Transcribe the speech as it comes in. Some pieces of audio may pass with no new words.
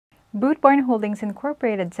Boot Barn Holdings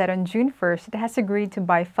Incorporated said on June 1st it has agreed to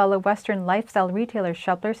buy fellow Western lifestyle retailer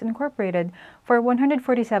Sheplers Incorporated for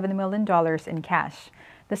 $147 million in cash.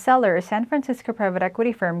 The seller is San Francisco private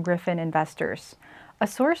equity firm Gryphon Investors. A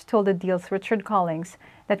source told the deal's Richard Collings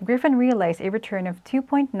that Gryphon realized a return of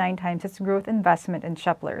 2.9 times its growth investment in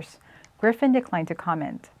Sheplers. Gryphon declined to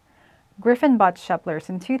comment. Gryphon bought Sheplers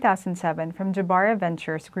in 2007 from Jabara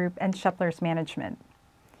Ventures Group and Sheplers Management.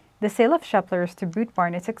 The sale of Sheplers to Boot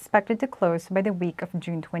Barn is expected to close by the week of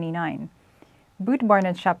June 29. Boot Barn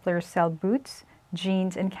and Sheplers sell boots,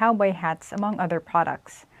 jeans, and cowboy hats, among other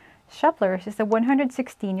products. Sheplers is a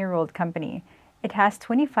 116-year-old company. It has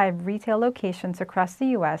 25 retail locations across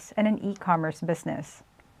the U.S. and an e-commerce business.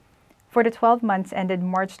 For the 12 months ended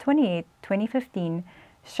March 28, 2015,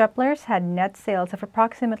 Sheplers had net sales of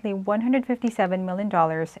approximately $157 million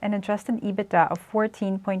and adjusted Ebitda of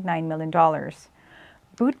 $14.9 million.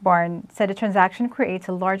 Boot Barn said the transaction creates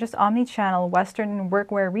the largest omni-channel Western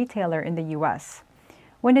workwear retailer in the U.S.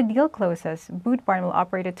 When the deal closes, Boot Barn will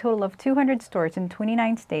operate a total of 200 stores in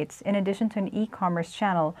 29 states in addition to an e-commerce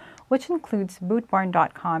channel, which includes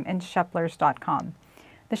bootbarn.com and sheplers.com.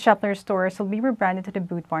 The Shepler stores will be rebranded to the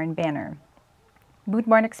Boot Barn banner. Boot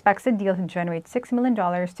Barn expects the deal to generate $6 million to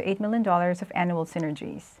 $8 million of annual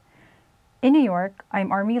synergies. In New York,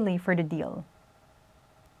 I'm Army Lee for The Deal.